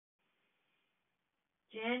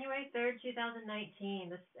January 3rd, 2019.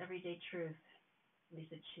 This is Everyday Truth.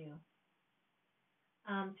 Lisa Chu.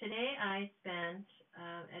 Today I spent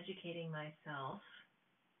educating myself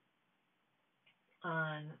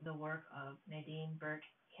on the work of Nadine Burke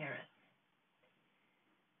Harris,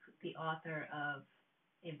 the author of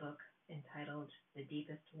a book entitled The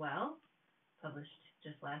Deepest Well, published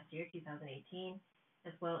just last year, 2018,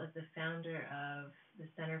 as well as the founder of the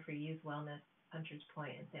Center for Youth Wellness, Hunter's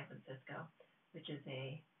Point in San Francisco, which is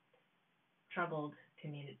a troubled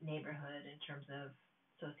neighborhood in terms of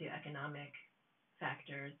socioeconomic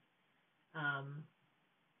factors,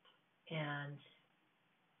 and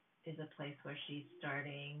is a place where she's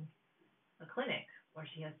starting a clinic, or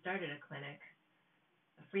she has started a clinic,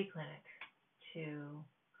 a free clinic, to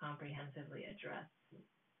comprehensively address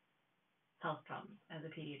health problems as a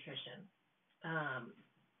pediatrician.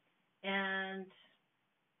 And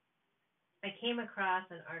I came across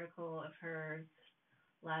an article of hers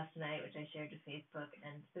last night, which I shared to Facebook,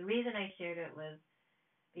 and the reason I shared it was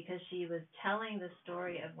because she was telling the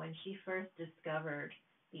story of when she first discovered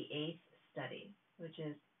the ACE study, which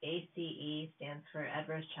is ACE, stands for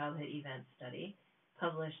Adverse Childhood Event Study,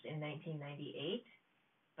 published in 1998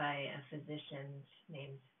 by a physician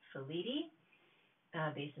named Felitti,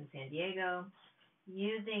 based in San Diego,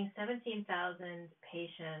 using 17,000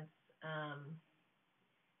 patients'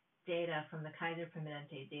 data from the Kaiser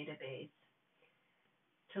Permanente database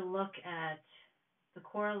to look at the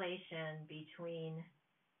correlation between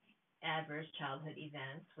adverse childhood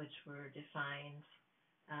events, which were defined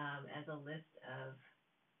as a list of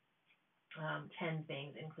 10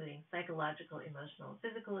 things, including psychological, emotional,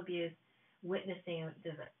 physical abuse, witnessing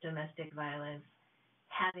domestic violence,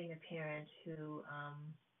 having a parent who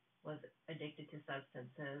was addicted to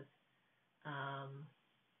substances,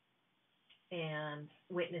 and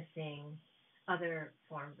witnessing other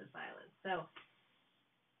forms of violence. So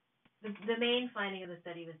the main finding of the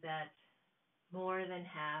study was that more than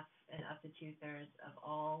half and up to two-thirds of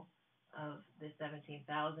all of the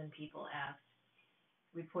 17,000 people asked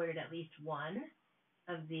reported at least one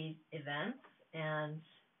of these events, and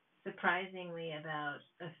surprisingly about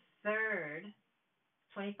a third,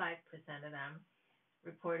 25% of them,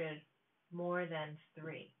 reported more than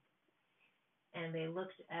three. And they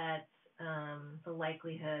looked at the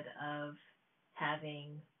likelihood of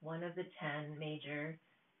having one of the 10 major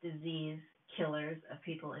disease killers of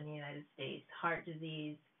people in the United States: heart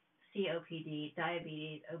disease, COPD,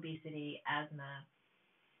 diabetes, obesity, asthma,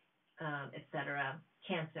 etc.,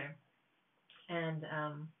 cancer. And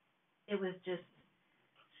it was just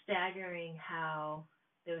staggering how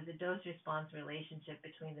there was a dose-response relationship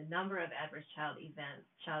between the number of adverse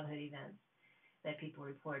childhood events that people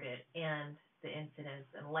reported and the incidence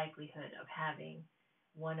and likelihood of having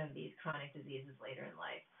one of these chronic diseases later in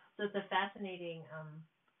life. So it's a fascinating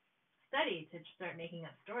study to start making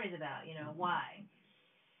up stories about, why.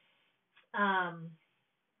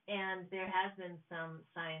 And there has been some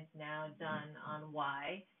science now done on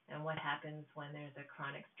why and what happens when there's a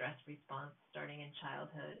chronic stress response starting in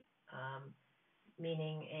childhood,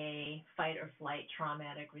 meaning a fight or flight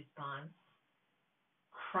traumatic response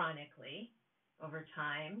chronically over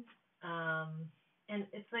time. And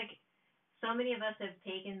it's like so many of us have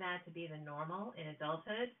taken that to be the normal in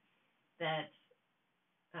adulthood that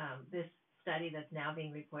this study that's now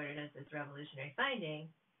being reported as this revolutionary finding,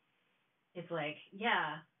 it's like,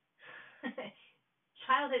 yeah,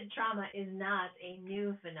 childhood trauma is not a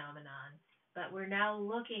new phenomenon, but we're now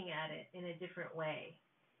looking at it in a different way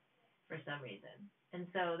for some reason. And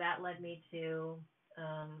so that led me to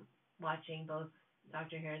watching both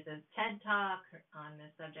Dr. Harris's TED Talk on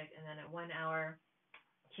this subject and then a 1-hour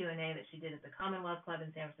Q&A that she did at the Commonwealth Club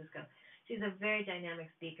in San Francisco. She's a very dynamic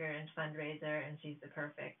speaker and fundraiser, and she's the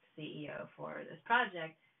perfect CEO for this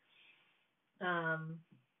project.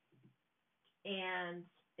 And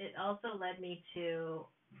it also led me to,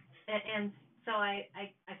 and so I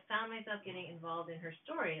found myself getting involved in her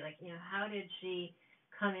story. Like, how did she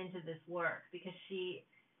come into this work? Because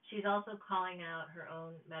she's also calling out her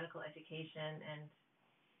own medical education, and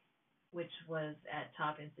which was at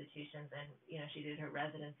top institutions, and she did her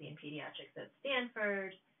residency in pediatrics at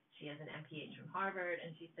Stanford. She has an MPH from Harvard,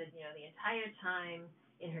 and she said, the entire time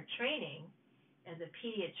in her training as a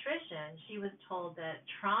pediatrician, she was told that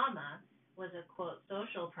trauma was a, quote,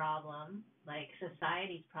 social problem, like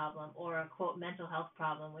society's problem, or a, quote, mental health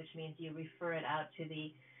problem, which means you refer it out to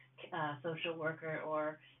the social worker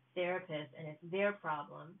or therapist, and it's their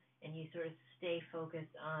problem, and you sort of stay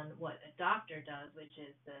focused on what a doctor does, which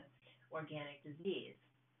is the organic disease.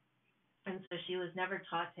 And so she was never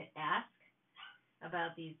taught to ask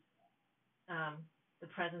about these, the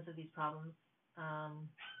presence of these problems um,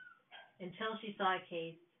 until she saw a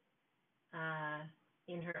case uh,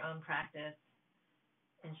 in her own practice,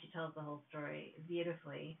 and she tells the whole story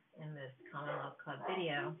beautifully in this Commonwealth Club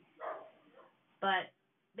video. But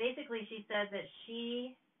basically, she said that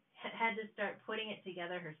she had to start putting it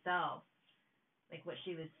together herself, like what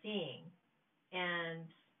she was seeing. And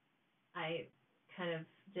I kind of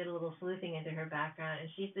did a little sleuthing into her background, and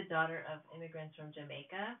she's the daughter of immigrants from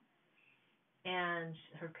Jamaica, and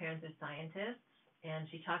her parents are scientists. And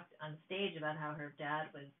she talked on stage about how her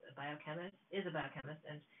dad is a biochemist,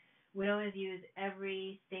 and would always use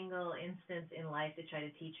every single instance in life to try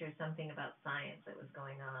to teach her something about science that was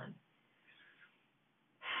going on.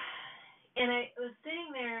 And I was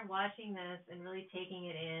sitting there watching this and really taking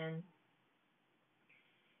it in,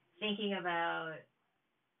 thinking about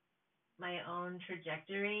my own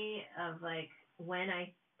trajectory of like when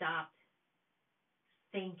I stopped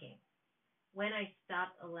thinking, when I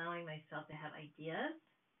stopped allowing myself to have ideas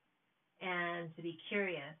and to be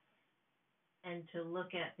curious and to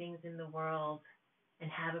look at things in the world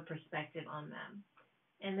and have a perspective on them.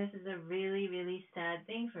 And this is a really, really sad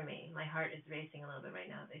thing for me. My heart is racing a little bit right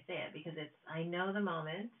now as I say it, because I know the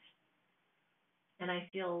moment, and I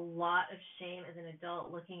feel a lot of shame as an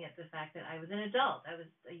adult looking at the fact that I was an adult. I was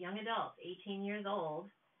a young adult, 18 years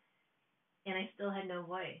old, and I still had no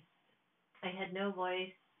voice. I had no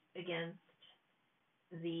voice against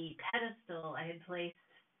the pedestal I had placed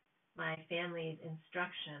my family's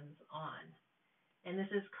instructions on. And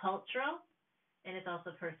this is cultural, and it's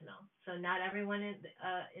also personal. So not everyone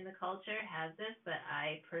in the culture has this, but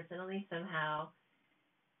I personally somehow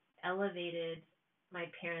elevated my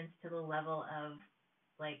parents to the level of,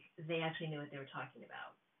 like, they actually knew what they were talking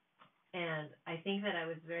about. And I think that I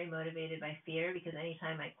was very motivated by fear, because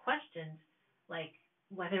anytime I questioned, like,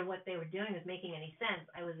 whether what they were doing was making any sense,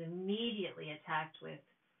 I was immediately attacked with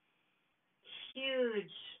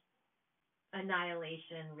huge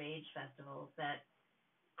annihilation rage festivals that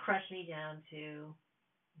crushed me down to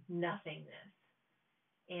nothingness.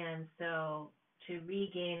 And so to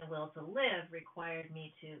regain the will to live required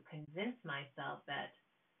me to convince myself that,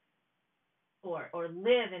 or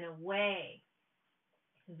live in a way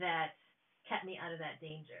that kept me out of that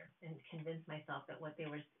danger, and convince myself that what they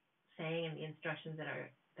were saying and the instructions that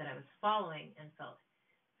I was following and felt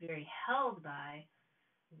very held by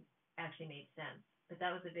actually made sense. But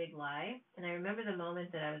that was a big lie. And I remember the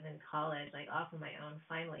moment that I was in college, like off on my own,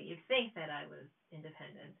 finally. You'd think that I was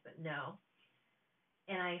independent, but no.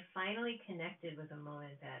 And I finally connected with a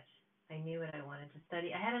moment that I knew what I wanted to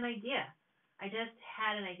study. I had an idea. I just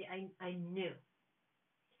had an idea. I knew.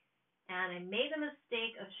 And I made the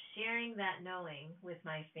mistake of sharing that knowing with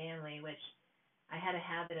my family, which I had a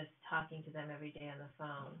habit of talking to them every day on the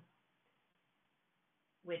phone,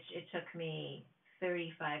 which it took me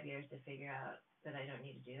 35 years to figure out that I don't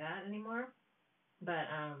need to do that anymore. But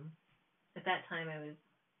at that time, I was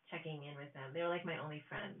checking in with them. They were like my only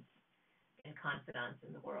friends and confidants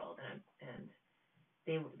in the world, and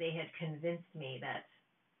they had convinced me that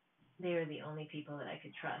they were the only people that I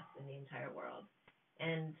could trust in the entire world.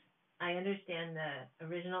 And I understand the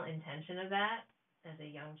original intention of that as a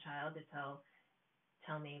young child, to tell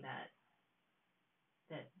me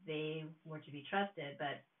that they were to be trusted,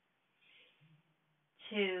 but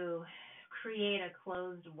to create a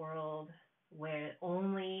closed world where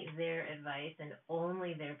only their advice and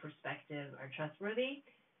only their perspective are trustworthy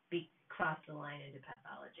cross the line into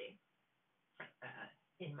pathology,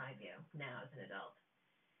 in my view, now as an adult.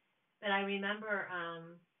 But I remember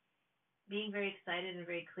being very excited and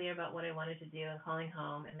very clear about what I wanted to do and calling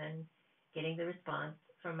home, and then getting the response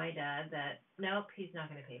from my dad that, nope, he's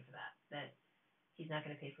not going to pay for that, that he's not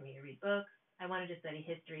going to pay for me to read books. I wanted to study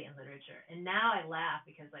history and literature. And now I laugh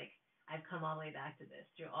because, like, I've come all the way back to this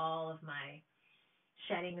through all of my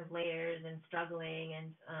shedding of layers and struggling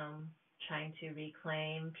and trying to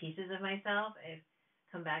reclaim pieces of myself. I've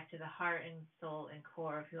come back to the heart and soul and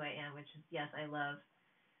core of who I am, which is, yes, I love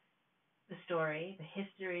the story, the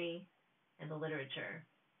history, and the literature,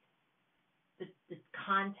 the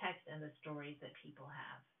context and the stories that people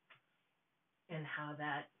have, and how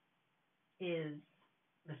that is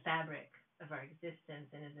the fabric of our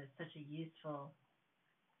existence and is such a useful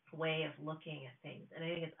way of looking at things. And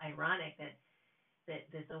I think it's ironic that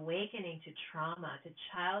this awakening to trauma, to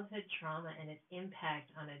childhood trauma and its impact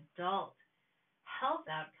on adult health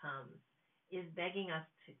outcomes, is begging us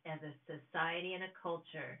to, as a society and a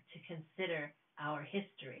culture, to consider our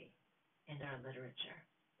history and our literature,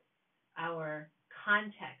 our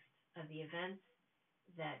context of the events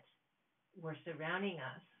that were surrounding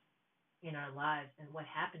us in our lives and what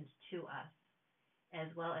happened to us, as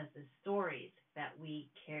well as the stories that we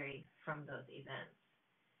carry from those events.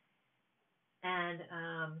 And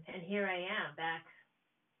here I am back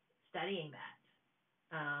studying that.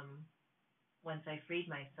 Once I freed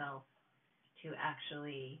myself to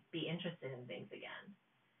actually be interested in things again.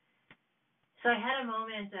 So I had a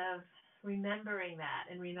moment of remembering that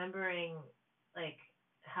and remembering like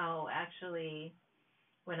how actually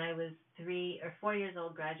when I was 3 or 4 years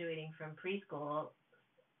old graduating from preschool,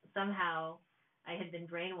 somehow I had been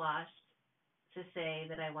brainwashed to say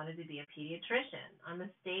that I wanted to be a pediatrician on the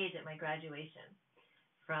stage at my graduation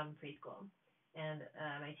from preschool. And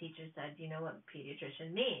my teacher said, "Do you know what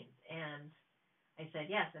pediatrician means?" And I said,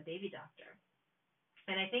 "Yes, a baby doctor."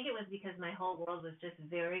 And I think it was because my whole world was just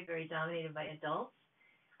very, very dominated by adults.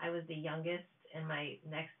 I was the youngest, and my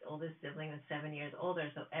next oldest sibling was 7 years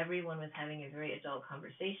older, so everyone was having a very adult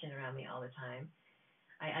conversation around me all the time.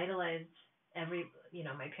 I idolized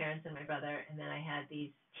my parents and my brother, and then I had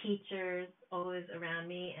these teachers always around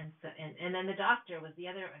me, and then the doctor was the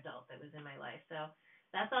other adult that was in my life. So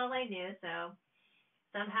that's all I knew. So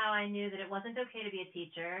somehow I knew that it wasn't okay to be a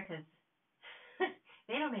teacher because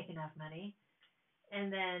they don't make enough money.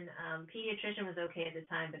 And then pediatrician was okay at the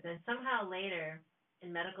time, but then somehow later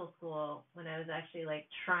in medical school, when I was actually like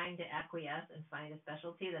trying to acquiesce and find a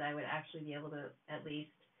specialty that I would actually be able to at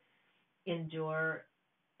least endure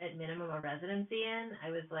at minimum a residency in, I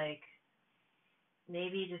was like,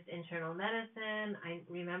 maybe just internal medicine. I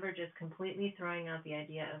remember just completely throwing out the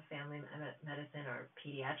idea of family medicine or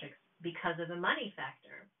pediatrics because of the money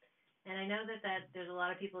factor. And I know that there's a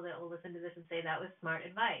lot of people that will listen to this and say that was smart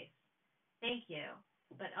advice. Thank you.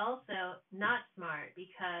 But also not smart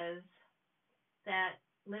because that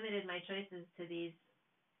limited my choices to these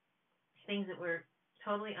things that were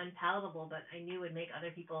totally unpalatable, but I knew would make other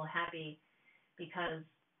people happy because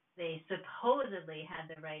they supposedly had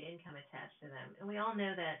the right income attached to them. And we all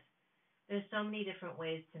know that there's so many different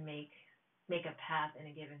ways to make a path in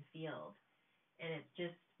a given field. And it's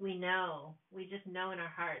just, we just know in our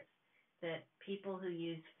hearts that people who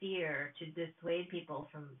use fear to dissuade people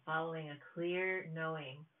from following a clear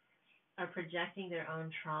knowing are projecting their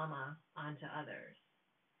own trauma onto others.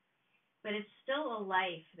 But it's still a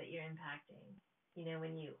life that you're impacting,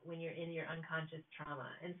 when you're in your unconscious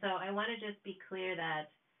trauma. And so I want to just be clear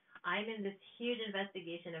that I'm in this huge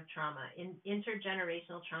investigation of trauma,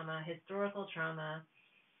 intergenerational trauma, historical trauma,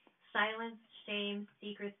 silence, shame,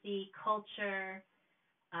 secrecy, culture,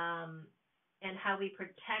 and how we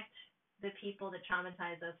protect the people that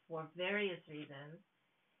traumatize us for various reasons.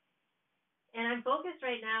 And I'm focused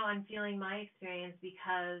right now on feeling my experience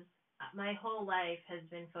because my whole life has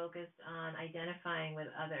been focused on identifying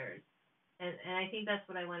with others. And I think that's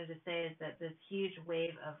what I wanted to say is that this huge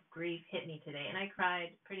wave of grief hit me today. And I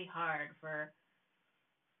cried pretty hard while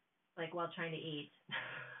trying to eat.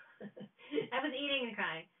 I was eating and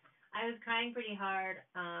crying. I was crying pretty hard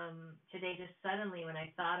today just suddenly when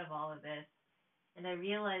I thought of all of this. And I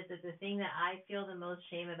realized that the thing that I feel the most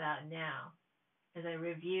shame about now as I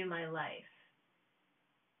review my life,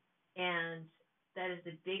 and that is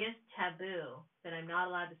the biggest taboo that I'm not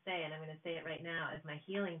allowed to say, and I'm going to say it right now as my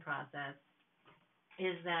healing process,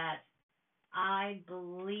 is that I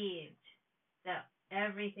believed that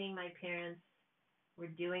everything my parents were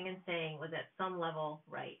doing and saying was at some level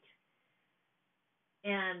right.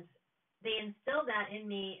 And they instilled that in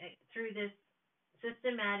me through this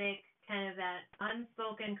systematic kind of that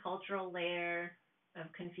unspoken cultural layer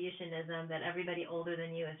of Confucianism that everybody older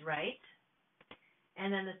than you is right.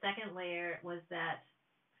 And then the second layer was that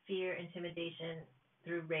fear, intimidation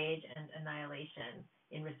through rage and annihilation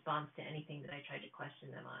in response to anything that I tried to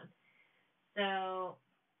question them on. So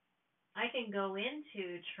I can go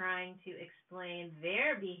into trying to explain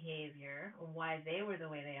their behavior, why they were the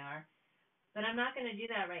way they are, but I'm not going to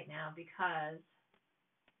do that right now because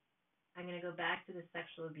I'm going to go back to the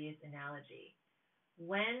sexual abuse analogy.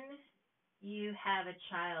 When you have a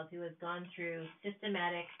child who has gone through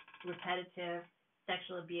systematic, repetitive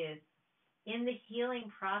sexual abuse, in the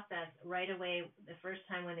healing process right away, the first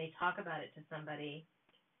time when they talk about it to somebody,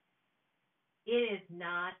 it is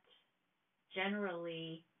not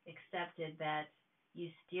generally accepted that you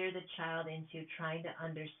steer the child into trying to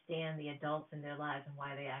understand the adults in their lives and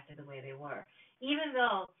why they acted the way they were. Even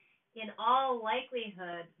though, in all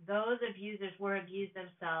likelihood, those abusers were abused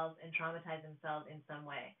themselves and traumatized themselves in some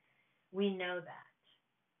way. We know that.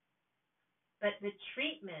 But the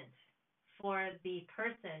treatment for the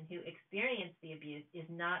person who experienced the abuse is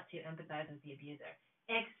not to empathize with the abuser,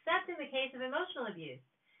 except in the case of emotional abuse.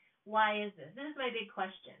 Why is this? This is my big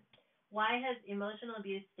question. Why has emotional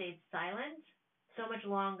abuse stayed silent so much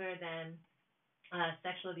longer than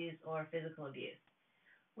sexual abuse or physical abuse?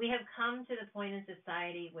 we have come to the point in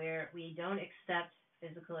society where we don't accept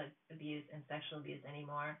physical abuse and sexual abuse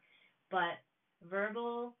anymore, but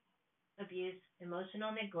verbal abuse, emotional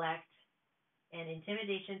neglect, and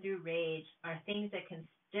intimidation through rage are things that can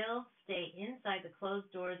still stay inside the closed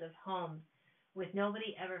doors of homes with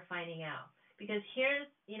nobody ever finding out. Because here's,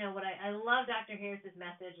 what I love Dr. Harris's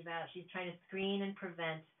message about she's trying to screen and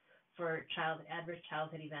prevent for adverse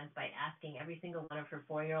childhood events by asking every single one of her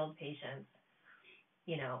 4-year-old patients,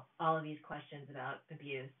 all of these questions about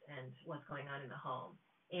abuse and what's going on in the home.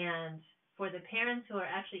 And for the parents who are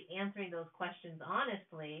actually answering those questions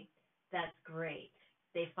honestly, that's great.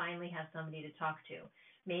 They finally have somebody to talk to.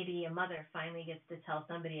 Maybe a mother finally gets to tell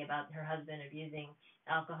somebody about her husband abusing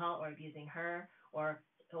alcohol or abusing her or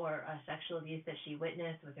a sexual abuse that she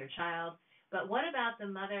witnessed with her child. But what about the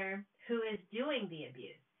mother who is doing the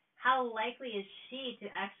abuse? How likely is she to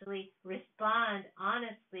actually respond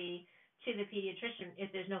honestly to the pediatrician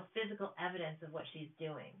if there's no physical evidence of what she's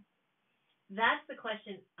doing? That's the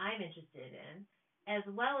question I'm interested in, as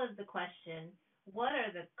well as the question, what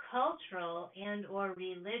are the cultural and or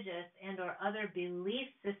religious and or other belief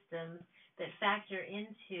systems that factor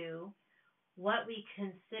into what we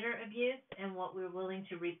consider abuse and what we're willing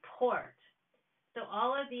to report? So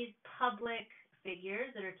all of these public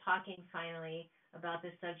figures that are talking finally about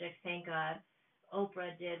this subject, thank God,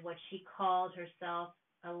 Oprah did what she called herself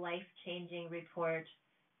a life-changing report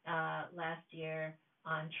last year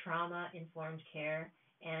on trauma-informed care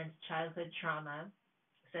and childhood trauma.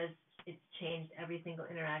 Says it's changed every single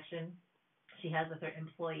interaction she has with her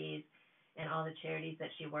employees and all the charities that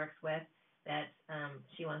she works with, that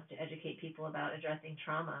she wants to educate people about addressing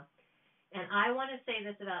trauma. And I want to say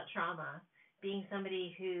this about trauma, being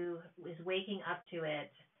somebody who is waking up to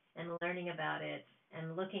it and learning about it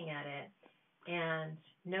and looking at it and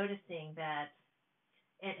noticing that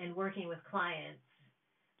and working with clients,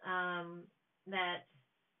 that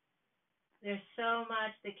there's so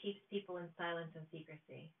much that keeps people in silence and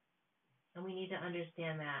secrecy. And we need to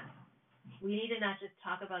understand that. We need to not just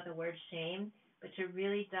talk about the word shame, but to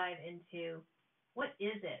really dive into what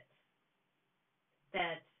is it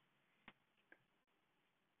that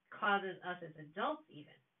causes us as adults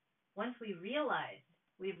even. Once we realize,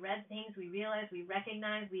 we've read things, we realize, we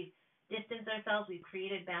recognize, we've distanced ourselves, we've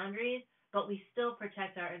created boundaries, but we still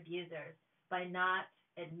protect our abusers by not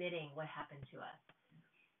admitting what happened to us.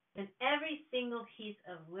 And every single piece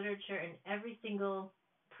of literature and every single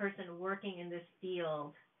person working in this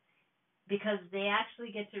field, because they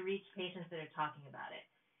actually get to reach patients that are talking about it.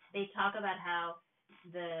 They talk about how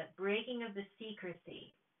the breaking of the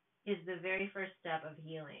secrecy is the very first step of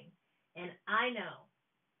healing. And I know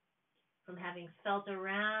from having felt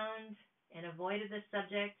around and avoided this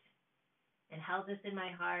subject and held this in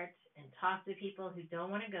my heart and talked to people who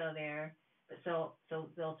don't want to go there, but so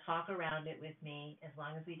they'll talk around it with me as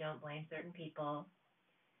long as we don't blame certain people,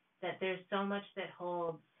 that there's so much that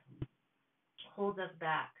holds us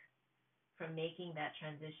back from making that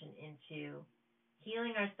transition into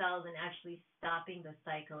healing ourselves and actually stopping the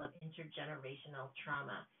cycle of intergenerational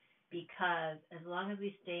trauma. Because as long as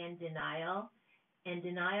we stay in denial, and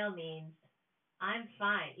denial means I'm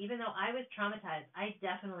fine. Even though I was traumatized, I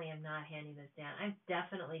definitely am not handing this down. I'm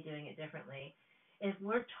definitely doing it differently. If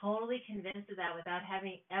we're totally convinced of that without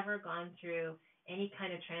having ever gone through any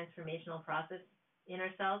kind of transformational process in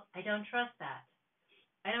ourselves, I don't trust that.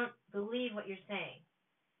 I don't believe what you're saying,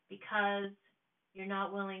 because you're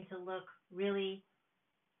not willing to look really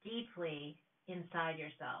deeply inside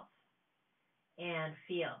yourself and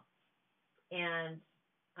feel. And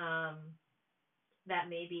that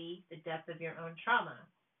may be the depth of your own trauma.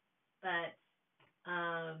 But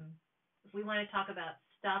if we want to talk about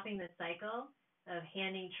stopping the cycle of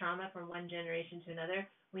handing trauma from one generation to another,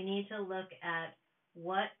 we need to look at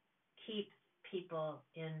what keeps people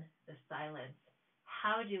in the silence.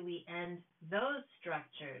 How do we end those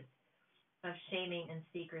structures of shaming and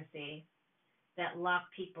secrecy that lock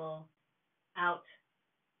people out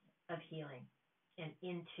of healing and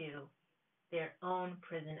into their own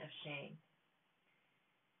prison of shame?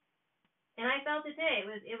 And I felt today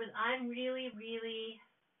it was I'm really, really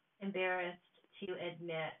embarrassed to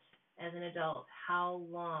admit as an adult how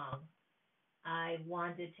long I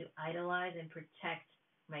wanted to idolize and protect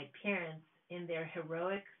my parents in their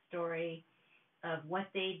heroic story of what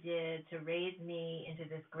they did to raise me into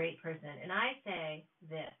this great person. And I say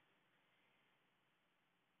this.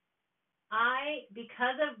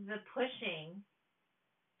 Because of the pushing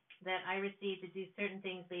that I received to do certain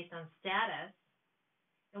things based on status,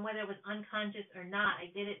 and whether it was unconscious or not, I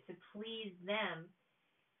did it to please them.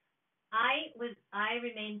 I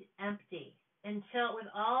remained empty until, with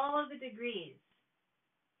all of the degrees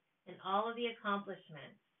and all of the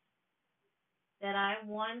accomplishments that I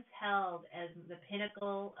once held as the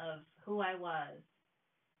pinnacle of who I was,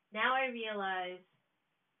 now I realize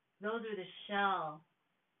those are the shell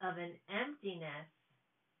of an emptiness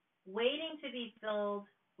waiting to be filled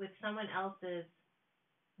with someone else's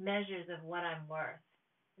measures of what I'm worth.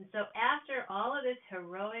 And so, after all of this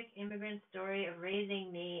heroic immigrant story of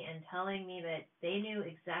raising me and telling me that they knew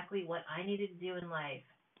exactly what I needed to do in life,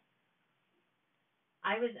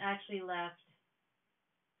 I was actually left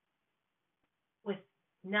with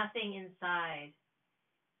nothing inside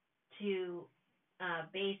to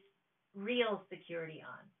base real security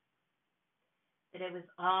on. That it was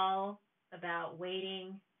all about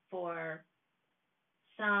waiting for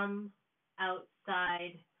some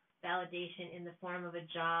outside validation in the form of a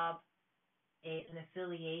job, an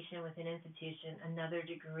affiliation with an institution, another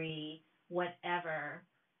degree, whatever.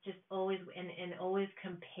 Just always and always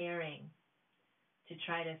comparing to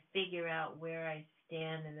try to figure out where I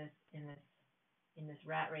stand in this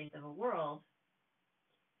rat race of a world.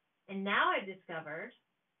 And now I've discovered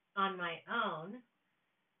on my own,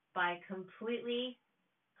 by completely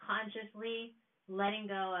consciously letting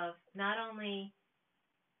go of not only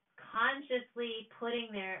consciously putting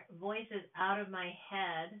their voices out of my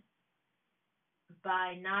head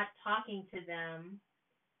by not talking to them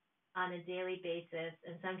on a daily basis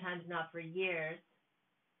and sometimes not for years,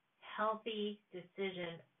 healthy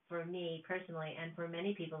decision for me personally and for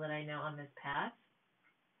many people that I know on this path.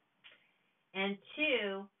 And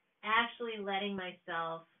two, actually letting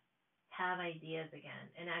myself have ideas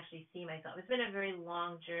again and actually see myself. It's been a very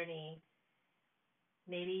long journey.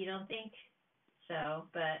 Maybe you don't think so,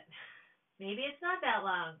 but maybe it's not that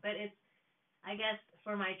long. But it's, I guess,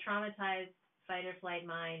 for my traumatized fight or flight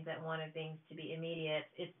mind that wanted things to be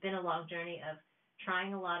immediate, it's been a long journey of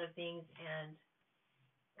trying a lot of things and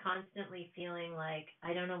constantly feeling like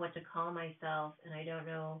I don't know what to call myself and I don't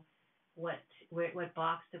know what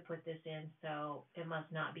box to put this in, so it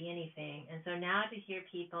must not be anything. And so now to hear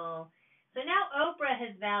people, so now Oprah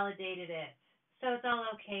has validated it, so it's all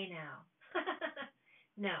okay now.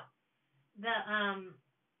 No,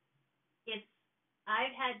 it's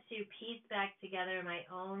I've had to piece back together my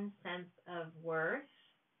own sense of worth,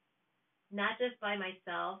 not just by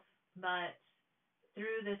myself, but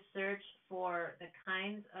through the search for the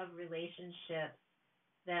kinds of relationships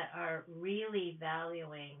that are really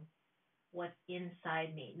valuing what's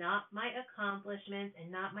inside me, not my accomplishments and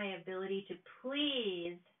not my ability to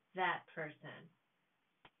please that person,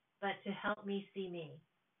 but to help me see me.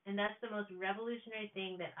 And that's the most revolutionary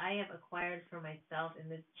thing that I have acquired for myself in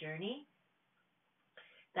this journey.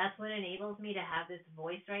 That's what enables me to have this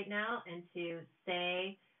voice right now and to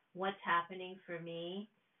say what's happening for me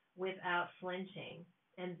without flinching.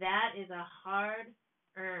 And that is a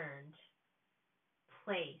hard-earned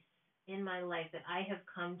place in my life that I have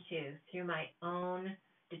come to through my own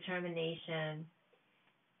determination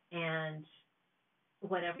and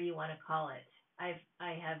whatever you want to call it. I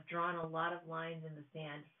have drawn a lot of lines in the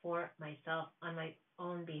sand for myself on my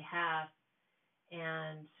own behalf,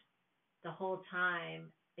 and the whole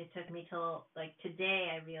time it took me till like today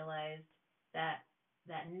I realized that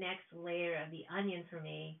that next layer of the onion for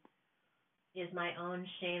me is my own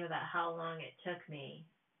shame about how long it took me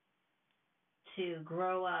to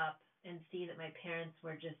grow up and see that my parents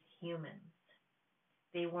were just humans.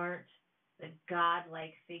 They weren't the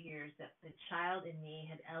godlike figures that the child in me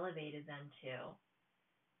had elevated them to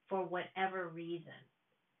for whatever reason.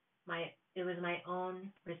 It was my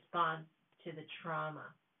own response to the trauma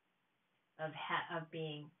of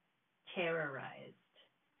being terrorized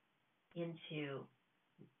into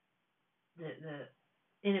the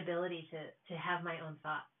inability to have my own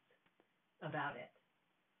thoughts about it.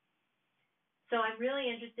 So I'm really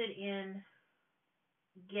interested in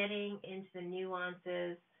getting into the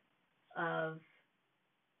nuances of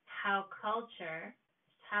how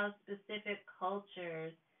specific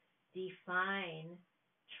cultures define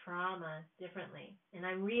trauma differently. And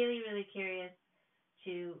I'm really, really curious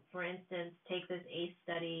to, for instance, take this ACE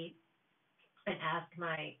study and ask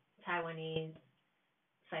my Taiwanese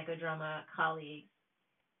psychodrama colleagues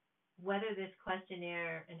whether this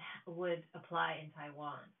questionnaire would apply in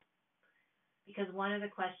Taiwan. Because one of the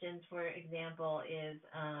questions, for example, is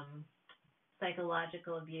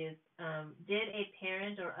psychological abuse. Did a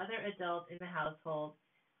parent or other adult in the household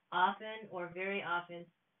often or very often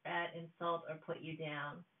insult or put you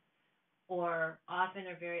down? Or often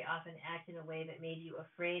or very often act in a way that made you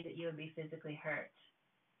afraid that you would be physically hurt?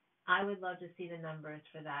 I would love to see the numbers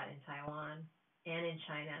for that in Taiwan and in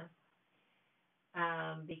China.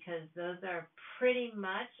 Because those are pretty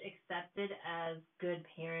much accepted as good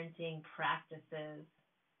parenting practices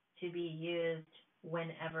to be used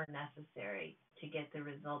whenever necessary to get the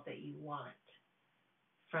result that you want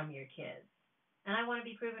from your kids. And I want to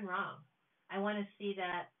be proven wrong. I want to see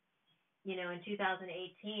that, in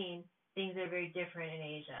 2018, things are very different in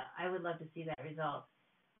Asia. I would love to see that result.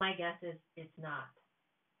 My guess is it's not.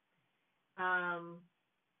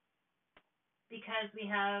 Because we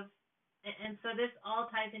have, and so this all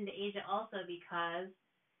ties into Asia also, because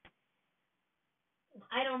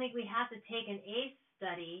I don't think we have to take an ACE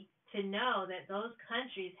study to know that those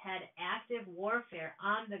countries had active warfare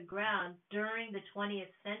on the ground during the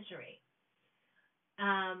 20th century.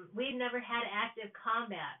 We've never had active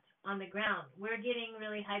combat on the ground. We're getting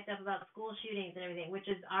really hyped up about school shootings and everything, which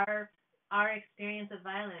is our experience of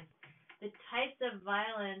violence. The types of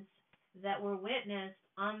violence that were witnessed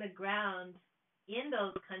on the ground in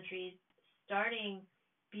those countries starting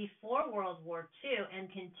before World War II and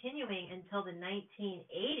continuing until the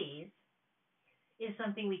 1980s is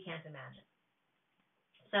something we can't imagine.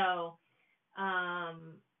 So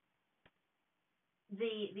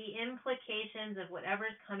the implications of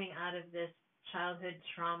whatever's coming out of this childhood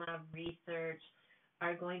trauma research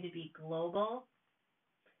are going to be global.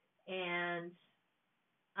 And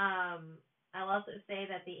I'll also say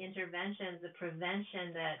that the interventions, the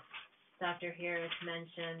prevention that Dr. Harris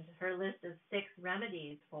mentioned, her list of 6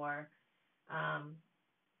 remedies for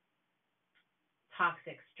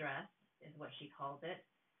toxic stress is what she calls it,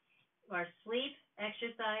 are sleep,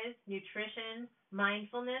 exercise, nutrition,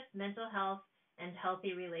 mindfulness, mental health, and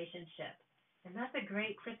healthy relationships. And that's a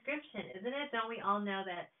great prescription, isn't it? Don't we all know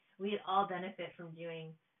that we all benefit from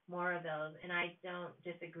doing more of those? And I don't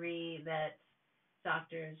disagree that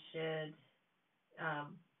doctors should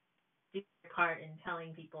do their part in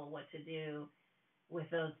telling people what to do with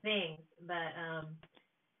those things. But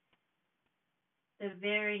the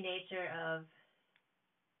very nature of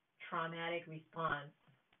traumatic response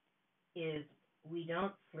is we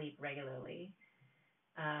don't sleep regularly.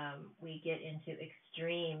 We get into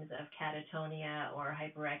extremes of catatonia or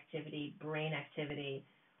hyperactivity, brain activity.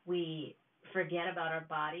 We forget about our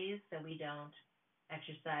bodies, so we don't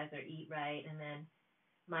exercise or eat right. And then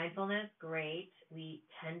mindfulness, great. We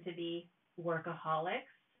tend to be workaholics,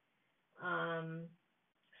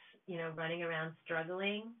 running around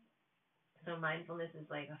struggling. So mindfulness is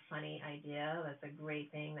like a funny idea. That's a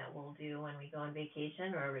great thing that we'll do when we go on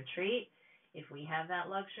vacation or a retreat, if we have that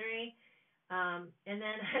luxury. And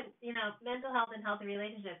then, mental health and healthy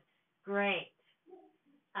relationships, great.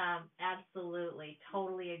 Absolutely,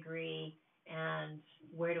 totally agree. And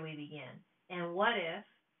where do we begin? And what if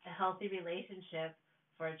a healthy relationship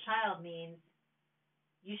for a child means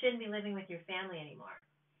you shouldn't be living with your family anymore?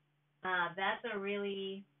 That's a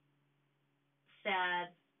really sad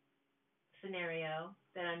scenario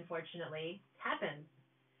that unfortunately happens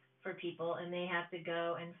for people, and they have to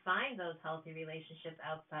go and find those healthy relationships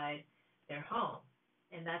outside their home.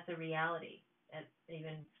 And that's a reality,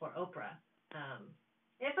 even for Oprah.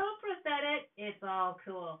 If Oprah said it, it's all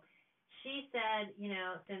cool. She said,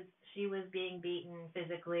 since she was being beaten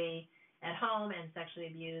physically at home and sexually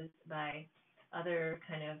abused by other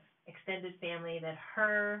kind of extended family, that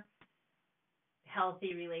her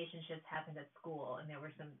healthy relationships happened at school, and there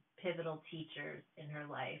were some pivotal teachers in her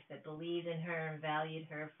life that believed in her and valued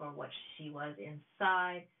her for what she was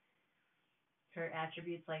inside. Her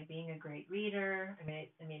attributes like being a great reader. I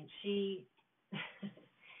mean, she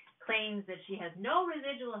claims that she has no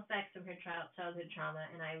residual effects from her childhood trauma,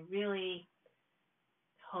 and I really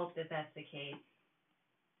hope that that's the case,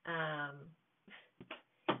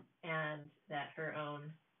 and that her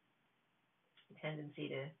own tendency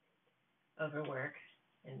to overwork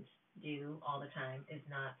and do all the time is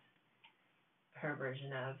not her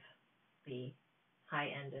version of the high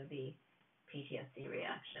end of the PTSD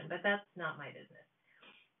reaction. But that's not my business.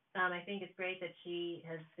 I think it's great that she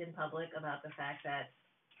has been public about the fact that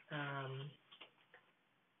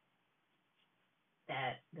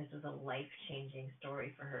that this was a life-changing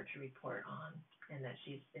story for her to report on, and that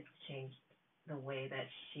it's changed the way that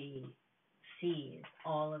she sees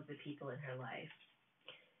all of the people in her life.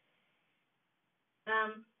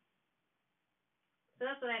 So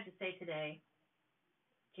that's what I have to say today,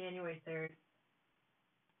 January 3rd,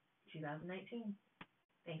 2019.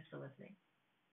 Thanks for listening.